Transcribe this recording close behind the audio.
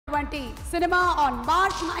2020 cinema on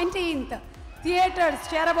March 19th theatres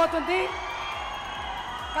చేరబోతుంది.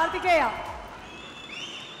 Karthikeya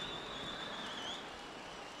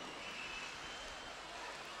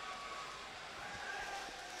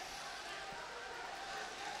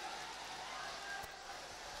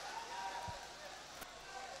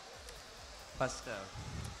first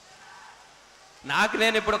నాకు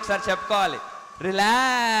నేను ఇప్పుడు ఒకసారి చెప్పుకోవాలి,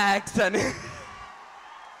 రిలాక్స్ అని.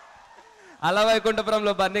 అలా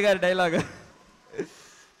వైకుంఠపురంలో బన్నీ గారి డైలాగ్.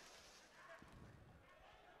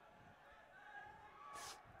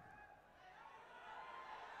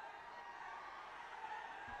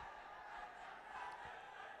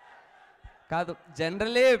 కాదు,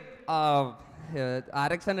 జనరలీ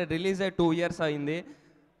RX100 రిలీజ్ అయ్యి 2 years అయింది.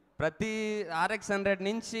 ప్రతి RX100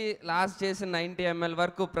 నుంచి లాస్ట్ చేసిన 90 ml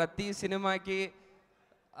వరకు ప్రతి సినిమాకి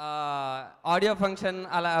ఆడియో ఫంక్షన్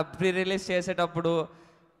అలా ప్రీ రిలీజ్ చేసేటప్పుడు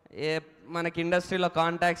మనకి ఇండస్ట్రీలో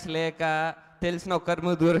కాంటాక్ట్స్ లేక తెలిసిన ఒక్కరి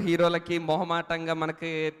ముగ్గురు హీరోలకి మొహమాటంగా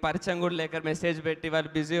మనకి పరిచయం కూడా లేక మెసేజ్ పెట్టి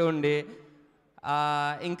వాళ్ళు బిజీ ఉండి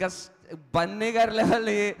ఇంకా బన్నీ గారి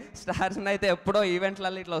లెవెల్ స్టార్స్ని అయితే ఎప్పుడో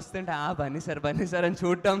ఈవెంట్లలో ఇట్లా వస్తుంటే బన్నీ సార్ అని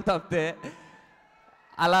చూడటం తప్పితే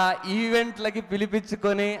అలా ఈవెంట్లకి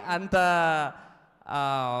పిలిపించుకొని అంత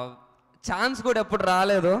ఛాన్స్ కూడా ఎప్పుడు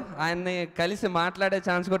రాలేదు, ఆయన్ని కలిసి మాట్లాడే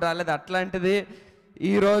ఛాన్స్ కూడా రాలేదు. అట్లాంటిది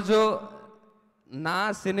ఈరోజు నా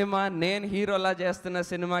సినిమా, నేను హీరోలా చేస్తున్న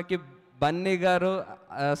సినిమాకి బన్నీ గారు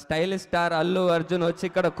స్టైలిష్ స్టార్ అల్లు అర్జున్ వచ్చి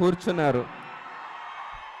ఇక్కడ కూర్చున్నారు.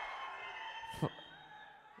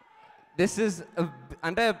 దిస్ ఇస్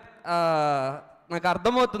అంటే నాకు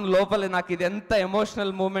అర్థమవుతుంది లోపల నాకు ఇది ఎంత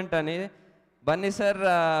ఎమోషనల్ మూమెంట్ అని. బన్నీ సార్,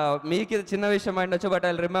 మీకు ఇది చిన్న విషయం అయిండొచ్చు, but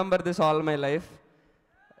I remember this all my life.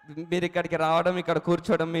 మీరు ఇక్కడికి రావడం, ఇక్కడ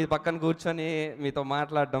కూర్చోవడం, మీ పక్కన కూర్చొని మీతో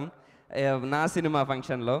మాట్లాడడం నా సినిమా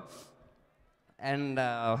ఫంక్షన్లో. And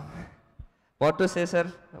what to say sir,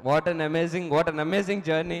 what an amazing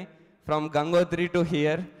journey from Gangotri to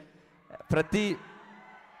hear.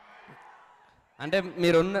 అంటే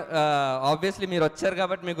మీరున్న ఆబ్వియస్లీ మీరు వచ్చారు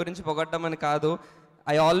కాబట్టి మీ గురించి పొగడ్డం అని కాదు.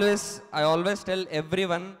 I always tell every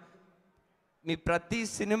one, మీ ప్రతి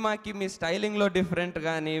సినిమాకి మీ స్టైలింగ్లో డిఫరెంట్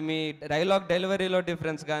కానీ, మీ డైలాగ్ డెలివరీలో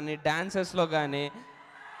డిఫరెన్స్ కానీ, డాన్సెస్లో కానీ,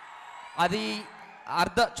 అది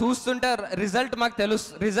చూస్తుంటే రిజల్ట్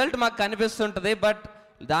మాకు కనిపిస్తుంటుంది. బట్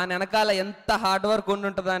దాని వెనకాల ఎంత హార్డ్ వర్క్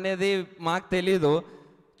ఉండుంటుంది అనేది మాకు తెలీదు.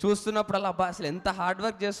 చూస్తున్నప్పుడు అలా అసలు ఎంత హార్డ్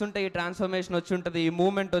వర్క్ చేస్తుంటే ఈ ట్రాన్స్ఫర్మేషన్ వచ్చి ఉంటుంది, ఈ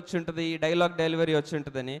మూమెంట్ వచ్చి ఉంటుంది, ఈ డైలాగ్ డెలివరీ వచ్చి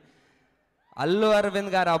ఉంటుందని. అల్లు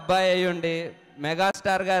అరవింద్ గారు అబ్బాయి అయ్యుండి,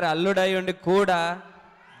 మెగాస్టార్ గారు అల్లుడు అయ్యుండి కూడా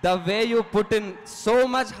the way you put in so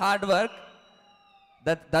much hard work,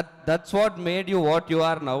 that's what made you what you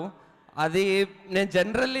are now. అది నేను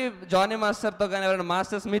జనరల్లీ జానీ మాస్టర్తో కానీ ఎవరైనా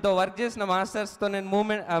మాస్టర్స్, మీతో వర్క్ చేసిన మాస్టర్స్తో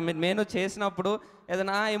నేను చేసినప్పుడు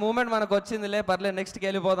ఏదైనా ఈ మూమెంట్ మనకు వచ్చిందిలే పర్లేదు నెక్స్ట్కి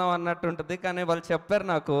వెళ్ళిపోదాం అన్నట్టు ఉంటుంది. కానీ వాళ్ళు చెప్పారు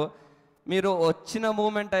నాకు, మీరు వచ్చిన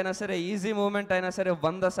మూమెంట్ అయినా సరే, ఈజీ మూమెంట్ అయినా సరే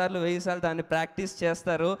 100 సార్లు 1000 సార్లు దాన్ని ప్రాక్టీస్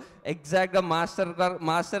చేస్తారు. ఎగ్జాక్ట్గా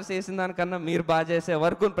మాస్టర్స్ చేసిన దానికన్నా మీరు బాగా చేసే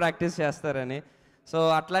వరకు ప్రాక్టీస్ చేస్తారని. సో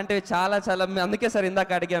అట్లాంటివి చాలా అందుకే సార్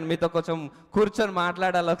ఇందాక అడిగాను, మీతో కొంచెం కూర్చొని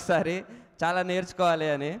మాట్లాడాలి ఒకసారి, చాలా నేర్చుకోవాలి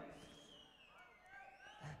అని.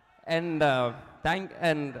 అండ్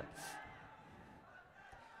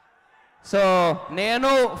సో నేను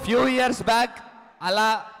ఫ్యూ ఇయర్స్ బ్యాక్ అలా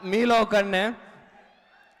మీలో ఒకనే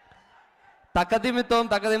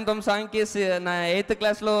తకదిమితం సాంగ్కి నా 8th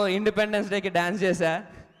క్లాస్లో ఇండిపెండెన్స్ డేకి డ్యాన్స్ చేశా.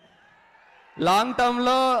 లాంగ్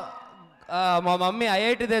టర్మ్లో మా మమ్మీ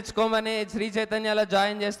IIT తెచ్చుకోమని శ్రీ చైతన్యలో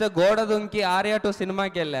జాయిన్ చేస్తే గోడ దుంకి ఆర్యా 2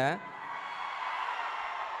 సినిమాకి వెళ్ళా.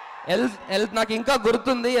 నాకు ఇంకా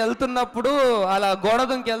గుర్తుంది, వెళ్తున్నప్పుడు అలా గోడ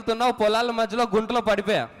దుంకి వెళ్తున్నా పొలాల మధ్యలో గుంటలో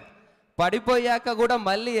పడిపోయాక కూడా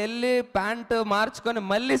మళ్ళీ వెళ్ళి ప్యాంట్ మార్చుకొని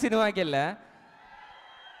మళ్ళీ సినిమాకి వెళ్ళా.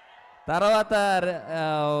 తర్వాత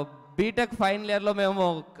బీటెక్ ఫైనల్ ఇయర్లో మేము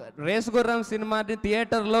రేసు గుర్రం సినిమాని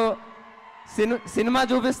థియేటర్లో సినిమా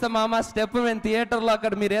చూపిస్తాం మామ స్టెప్, మేము థియేటర్లో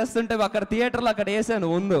అక్కడ మీరు వేస్తుంటే అక్కడ థియేటర్లో అక్కడ వేసాను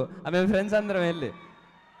ముందు, మేము ఫ్రెండ్స్ అందరం వెళ్ళి.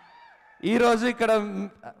 ఈరోజు ఇక్కడ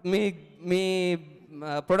మీ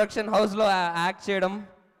ప్రొడక్షన్ హౌస్లో యాక్ట్ చేయడం,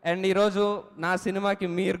 అండ్ ఈరోజు నా సినిమాకి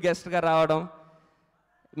మీరు గెస్ట్గా రావడం,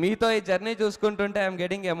 మీతో ఈ journey చూసుకుంటుంటే I'm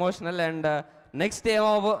getting emotional. And next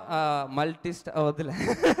ఏమో మల్టీ స్టార్ వద్దులే,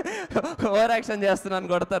 ఓవర్ యాక్షన్ చేస్తున్నాను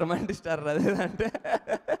కొడతారు మల్టీ స్టార్ అదేంటే.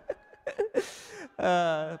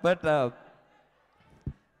 But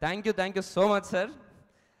thank you so much sir.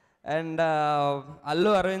 And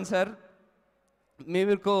Allu Arvind sir,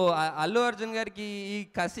 మీకు అల్లు అర్జున్ గారికి ఈ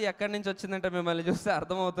కసి ఎక్కడి నుంచి వచ్చిందంటే మిమ్మల్ని చూస్తే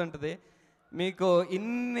అర్థమవుతుంటుంది. మీకు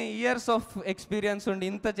ఇన్ని ఇయర్స్ ఆఫ్ ఎక్స్పీరియన్స్ ఉండి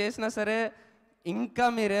ఇంత చేసినా సరే ఇంకా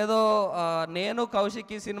మీరేదో నేను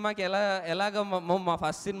కౌశిక్ ఈ సినిమాకి ఎలాగ మా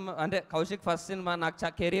ఫస్ట్ సినిమా అంటే కౌశిక్ ఫస్ట్ సినిమా నాకు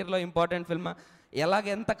కెరీర్లో ఇంపార్టెంట్ ఫిల్మ్ ఎలాగ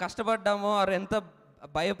ఎంత కష్టపడ్డామో ఆర్ ఎంత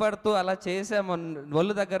భయపడుతూ అలా చేసామో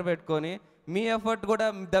ఒళ్ళు దగ్గర పెట్టుకొని మీ ఎఫర్ట్ కూడా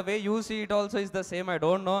the way you see it also is the same. I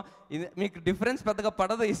don't know మీకు డిఫరెన్స్ పెద్దగా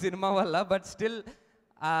పడదు ఈ సినిమా వల్ల, బట్ స్టిల్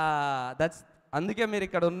దట్స్ అందుకే మీరు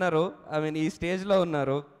ఇక్కడ ఉన్నారు, ఐ మీన్ ఈ స్టేజ్లో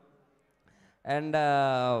ఉన్నారు. అండ్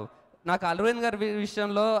నాకు అరవింద్ గారి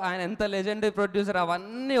విషయంలో ఆయన ఎంత లెజెండరీ ప్రొడ్యూసర్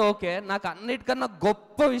అవన్నీ ఓకే, నాకు అన్నిటికన్నా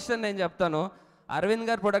గొప్ప విషయం నేను చెప్తాను. అరవింద్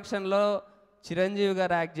గారి ప్రొడక్షన్లో చిరంజీవి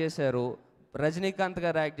గారు యాక్ట్ చేశారు, రజనీకాంత్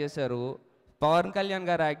గారు యాక్ట్ చేశారు, పవన్ కళ్యాణ్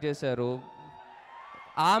గారు యాక్ట్ చేశారు,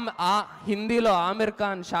 హిందీలో ఆమిర్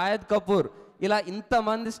ఖాన్, షాహిద్ కపూర్, ఇలా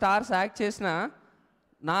ఇంతమంది స్టార్స్ యాక్ట్ చేసినా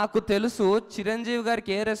నాకు తెలుసు చిరంజీవి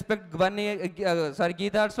గారికి ఏ రెస్పెక్ట్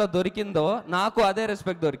గీతార్ట్స్లో దొరికిందో నాకు అదే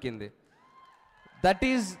రెస్పెక్ట్ దొరికింది.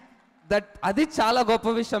 అది చాలా గొప్ప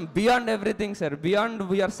విషయం. Beyond everything sir, beyond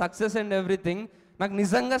your success and everything. నాకు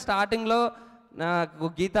నిజంగా స్టార్టింగ్లో నాకు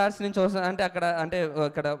గీతార్ట్స్ నుంచి వస్తుంది అంటే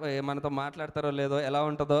ఇక్కడ మనతో మాట్లాడతారో లేదో ఎలా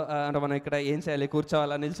ఉంటుందో అంటే మనం ఇక్కడ ఏం చేయాలి,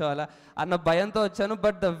 కూర్చోవాలా నిల్చోవాలా అన్న భయంతో వచ్చాను.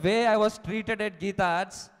 But the way I was treated at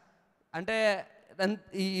Geetha Arts అంటే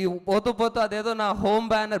ఈ పోతూ అదేదో నా హోమ్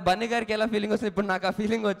బ్యానర్ బన్నీ గారికి ఎలా ఫీలింగ్ వస్తుంది ఇప్పుడు నాకు ఆ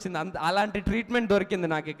ఫీలింగ్ వచ్చింది. అలాంటి ట్రీట్మెంట్ దొరికింది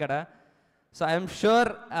నాకు ఇక్కడ. So I'm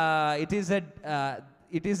sure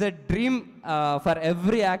it is a dream for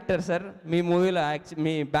every actor sir మీ మూవీలో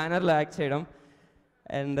మీ బ్యానర్లో యాక్ట్ చేయడం.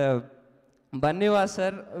 అండ్ బన్నీవాస్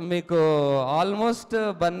సార్ మీకు ఆల్మోస్ట్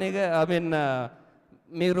బన్నీగా ఐ మీన్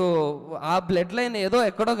మీరు ఆ బ్లడ్ లైన్ ఏదో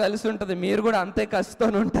ఎక్కడో కలిసి ఉంటుంది, మీరు కూడా అంతే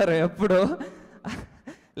కష్టంతో ఉంటారు ఎప్పుడు,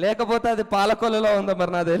 లేకపోతే అది పాలకొల్లులో ఉందో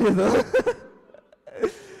మరి నాకు తెలీదు.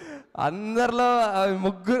 అందరిలో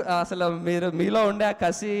ముగ్గురు అసలు మీలో ఉండే ఆ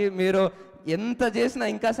కసి, మీరు ఎంత చేసినా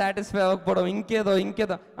ఇంకా సాటిస్ఫై అవ్వకపోవడం, ఇంకేదో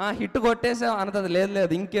హిట్ కొట్టేసాం అన్నది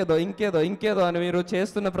లేదు ఇంకేదో అని మీరు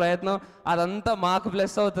చేస్తున్న ప్రయత్నం అదంతా మాకు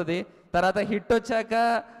ప్లస్ అవుతుంది. తర్వాత హిట్ వచ్చాక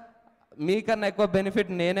మీకన్నా ఎక్కువ బెనిఫిట్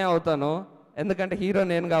నేనే అవుతాను, ఎందుకంటే హీరో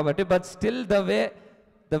నేను కాబట్టి. బట్ స్టిల్ ద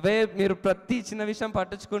వే మీరు ప్రతి చిన్న విషయం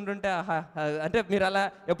పట్టించుకుంటుంటే అంటే మీరు అలా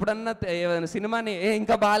ఎప్పుడన్నా సినిమాని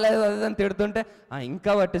ఇంకా బాగాలేదు అదని తిడుతుంటే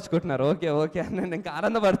ఇంకా పట్టించుకుంటున్నారు, ఓకే అని నేను ఇంకా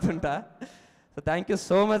ఆనందపడుతుంటా. So thank you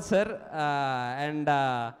so much sir. And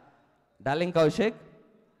darling Kaushik,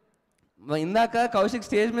 ఇందాక కౌశిక్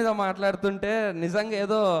స్టేజ్ మీద మాట్లాడుతుంటే నిజంగా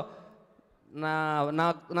ఏదో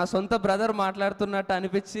నా సొంత బ్రదర్ మాట్లాడుతున్నట్టు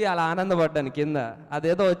అనిపించి అలా ఆనందపడ్డాను కింద,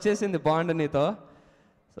 అదేదో వచ్చేసింది బాండ్ నీతో.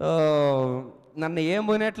 సో నన్ను ఏ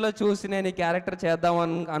మునెట్లో చూసి నేను ఈ క్యారెక్టర్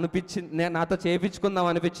చేద్దామని అనిపించింది, నాతో చేయించుకుందాం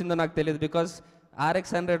అనిపించిందో నాకు తెలియదు. బికాస్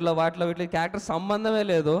RX100లో వీటిలో క్యారెక్టర్ సంబంధమే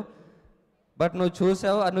లేదు. బట్ నువ్వు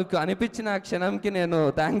చూసావు, నువ్వు అనిపించిన ఆ క్షణంకి నేను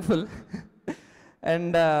థ్యాంక్ఫుల్.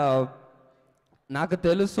 అండ్ నాకు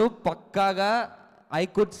తెలుసు పక్కాగా ఐ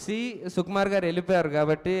కుడ్ సీ సుకుమార్ గారు వెళ్ళిపోయారు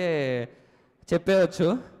కాబట్టి చెప్పేయచ్చు.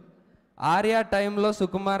 ఆర్య టైంలో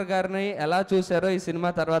సుకుమార్ గారిని ఎలా చూశారో ఈ సినిమా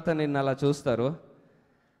తర్వాత నిన్ను అలా చూస్తారు.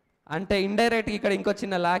 అంటే ఇండైరెక్ట్గా ఇక్కడ ఇంకో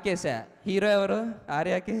చిన్న లాకేసా, హీరో ఎవరు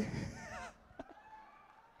ఆర్యకి?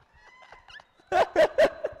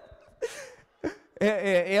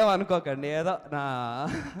 ఏమనుకోకండి, ఏదో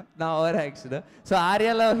నా ఓవర్ యాక్షన్. సో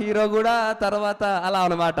ఆర్యలో హీరో కూడా తర్వాత అలా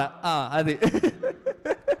అనమాట అది.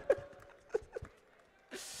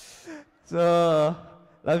 So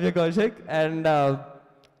love you Kaushik. And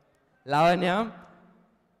Lavanya,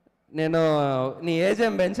 నేను నీ ఏజ్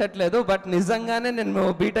ఏం పెంచట్లేదు, బట్ నిజంగానే నేను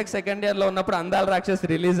బీటెక్ సెకండ్ ఇయర్లో ఉన్నప్పుడు అందాల రాక్షస్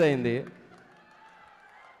రిలీజ్ అయింది.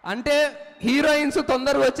 అంటే హీరోయిన్స్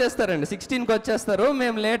తొందరగా వచ్చేస్తారండి, 16కి వచ్చేస్తారు,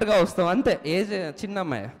 మేము లేట్గా వస్తాం, అంతే, ఏజ్ చిన్న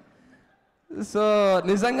అమ్మాయి. సో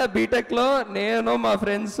నిజంగా బీటెక్లో నేను మా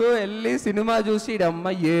ఫ్రెండ్స్ వెళ్ళి సినిమా చూసి అమ్మ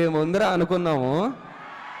ఏముందిరా అనుకున్నాము.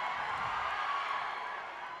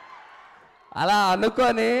 అలా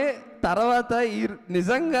అనుకొని తర్వాత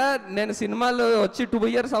నిజంగా నేను సినిమాలు వచ్చి 2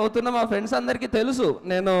 years అవుతున్నా, మా ఫ్రెండ్స్ అందరికీ తెలుసు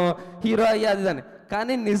నేను హీరో అయ్యా అది అని.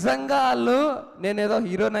 కానీ నిజంగా వాళ్ళు నేనేదో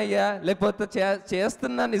హీరోని అయ్యా లేకపోతే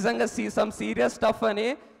చేస్తున్నా నిజంగా సమ్ సీరియస్ స్టఫ్ అని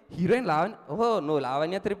హీరోయిన్ లావణ్య, ఓహో నువ్వు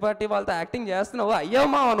లావణ్య త్రిపాఠి వాళ్ళతో యాక్టింగ్ చేస్తున్నావు,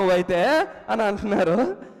 అయ్యమ్మా నువ్వైతే అని అంటున్నారు.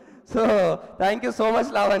 So thank you so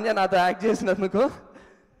much Lavanya నాతో యాక్ట్ చేసినందుకు.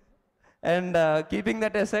 అండ్ కీపింగ్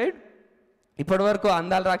దట్ ఎసైడ్, ఇప్పటి వరకు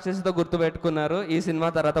అందాల రాక్షసితో గుర్తుపెట్టుకున్నారు, ఈ సినిమా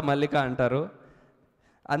తర్వాత మల్లిక అంటారు,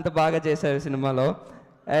 అంత బాగా చేశారు సినిమాలో.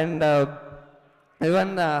 అండ్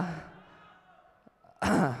ఈవెన్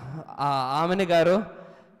ఆమెని గారు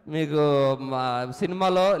మీకు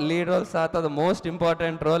సినిమాలో లీడ్ రోల్ తర్వాత the most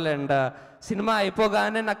important role. And cinema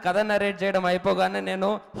అయిపోగానే నాకు కథ నరేట్ చేయడం అయిపోగానే నేను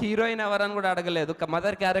హీరోయిన్ ఎవరని కూడా అడగలేదు,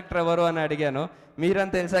 మదర్ క్యారెక్టర్ ఎవరు అని అడిగాను.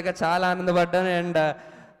 మీరని తెలిసాక చాలా ఆనందపడ్డాను. అండ్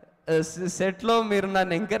సెట్లో మీరు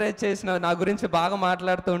నన్ను ఎంకరేజ్ చేసిన, నా గురించి బాగా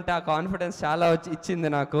మాట్లాడుతూ ఉంటే ఆ కాన్ఫిడెన్స్ చాలా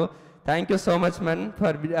ఇచ్చింది నాకు. Thank you so much men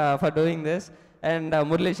for doing this. And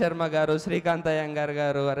Murali Sharma గారు, శ్రీకాంత్ అయ్యంగార్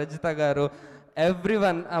గారు, రజిత గారు,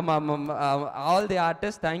 everyone, all the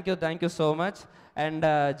artists, thank you so much. And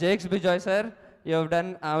Jakes Bijoy sir, you have done,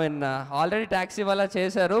 already taxi wala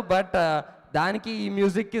చేశారు, బట్ దానికి ఈ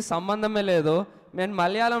మ్యూజిక్కి సంబంధమే లేదు. నేను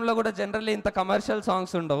మలయాళంలో కూడా జనరల్లీ ఇంత కమర్షియల్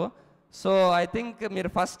సాంగ్స్ ఉండవు. సో ఐ థింక్ మీరు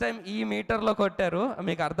ఫస్ట్ టైం ఈ మీటర్లో కొట్టారు.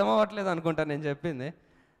 మీకు అర్థం అవ్వట్లేదు అనుకుంటా నేను చెప్పింది.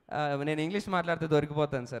 నేను ఇంగ్లీష్ మాట్లాడితే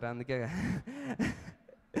దొరికిపోతాను సార్, అందుకే.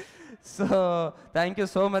 So thank you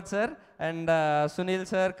so much sir. And Sunil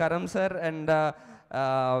sir, Karam sir, and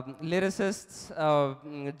lyricists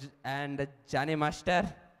and Jonny master,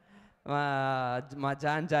 మా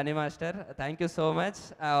Johnny master, thank you so much.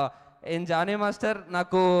 Johnny master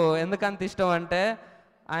నాకు ఎందుకంత ఇష్టం అంటే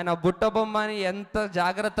ఆయన బుట్ట బొమ్మని ఎంత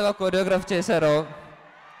జాగ్రత్తగా కొరియోగ్రాఫ్ చేశారో,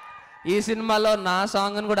 ఈ సినిమాలో నా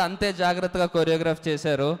సాంగ్ని కూడా అంతే జాగ్రత్తగా కొరియోగ్రాఫ్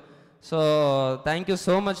చేశారు. So thank you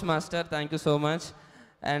so much master, thank you so much.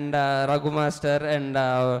 And Raghu master and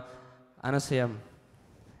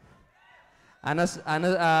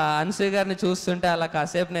Anasuya గారిని చూస్తుంటే అలా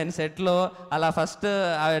కాసేపు నేను సెట్లో అలా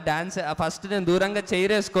ఫస్ట్ నేను దూరంగా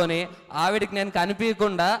చైరేసుకొని ఆవిడికి నేను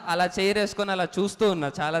కనిపించకుండా అలా చైరేసుకొని అలా చూస్తూ ఉన్నా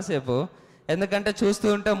చాలాసేపు. ఎందుకంటే చూస్తూ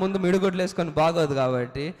ఉంటే ముందు మిడుగుడ్లు వేసుకొని బాగోదు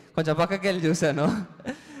కాబట్టి కొంచెం పక్కకి వెళ్ళి చూశాను.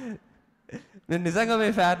 నేను నిజంగా మీ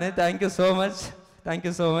ఫ్యాన్ని. Thank you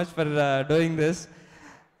so much for doing this.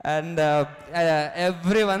 And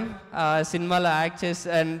everyone సినిమాలో యాక్ట్ చేసి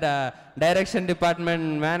and direction department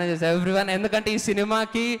managers everyone. ఎందుకంటే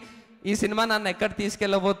ఈ సినిమా నన్ను ఎక్కడ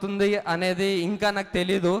తీసుకెళ్ళబోతుంది అనేది ఇంకా నాకు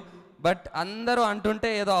తెలీదు, బట్ అందరూ అంటుంటే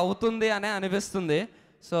ఏదో అవుతుంది అనే అనిపిస్తుంది.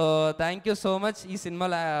 So thank you so much. ఈ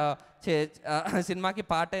సినిమాకి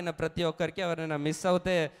పార్ట్ అయిన ప్రతి ఒక్కరికి, ఎవరైనా మిస్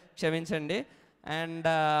అవుతే క్షమించండి. అండ్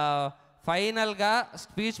ఫైనల్గా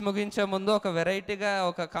స్పీచ్ ముగించే ముందు ఒక వెరైటీగా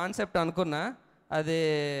ఒక కాన్సెప్ట్ అనుకున్నా. అది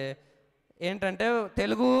ఏంటంటే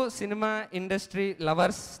Telugu cinema industry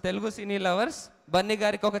lovers, Telugu cine lovers Bunny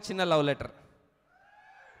గారికి ఒక చిన్న లవ్ లెటర్.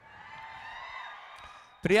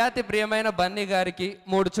 ప్రియాతి ప్రియమైన బన్నీ గారికి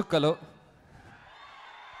 3 చుక్కలు.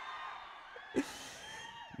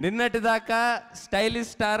 నిన్నటిదాకా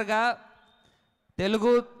స్టైలిష్ స్టార్గా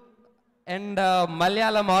తెలుగు అండ్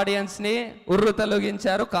మలయాళం ఆడియన్స్ని ఉర్రు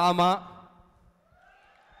తొలగించారు కామా.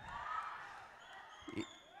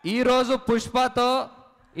 ఈరోజు పుష్పతో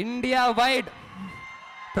ఇండియా వైడ్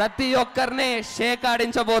ప్రతి ఒక్కరిని షేక్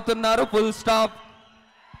ఆడించబోతున్నారు. Full stop.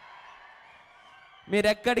 మీరు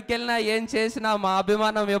ఎక్కడికి వెళ్ళినా ఏం చేసినా మా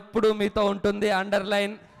అభిమానం ఎప్పుడు మీతో ఉంటుంది.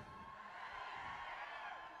 అండర్లైన్.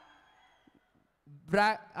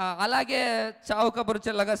 అలాగే చావు కబురు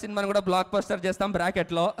చెల్లగా సినిమాని కూడా బ్లాక్ బస్టర్ చేస్తాం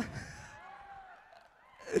బ్రాకెట్లో.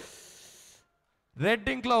 రెడ్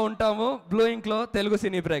ఇంక్లో ఉంటాము, బ్లూ ఇంక్లో తెలుగు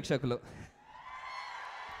సినీ ప్రేక్షకులు.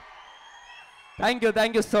 Thank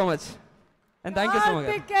you so much. And thank you so much.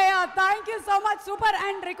 Kartikeya, thank you so much. Super.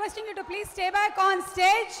 And requesting you to please stay back on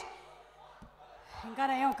stage. ఇంకా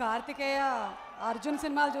నయం, కార్తికేయ అర్జున్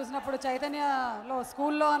సినిమాలు చూసినప్పుడు చైతన్యలో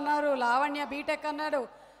స్కూల్లో అన్నారు, లావణ్య బీటెక్ అన్నాడు.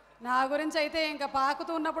 నా గురించి అయితే ఇంకా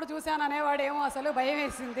పాకుతూ ఉన్నప్పుడు చూశాను అనేవాడేమో, అసలు భయం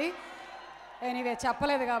వేసింది. ఎనీవే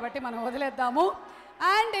చెప్పలేదు కాబట్టి మనం వదిలేద్దాము.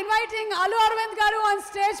 అండ్ ఇన్వైటింగ్ అల్లు అరవింద్ గారు on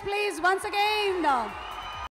stage please once again.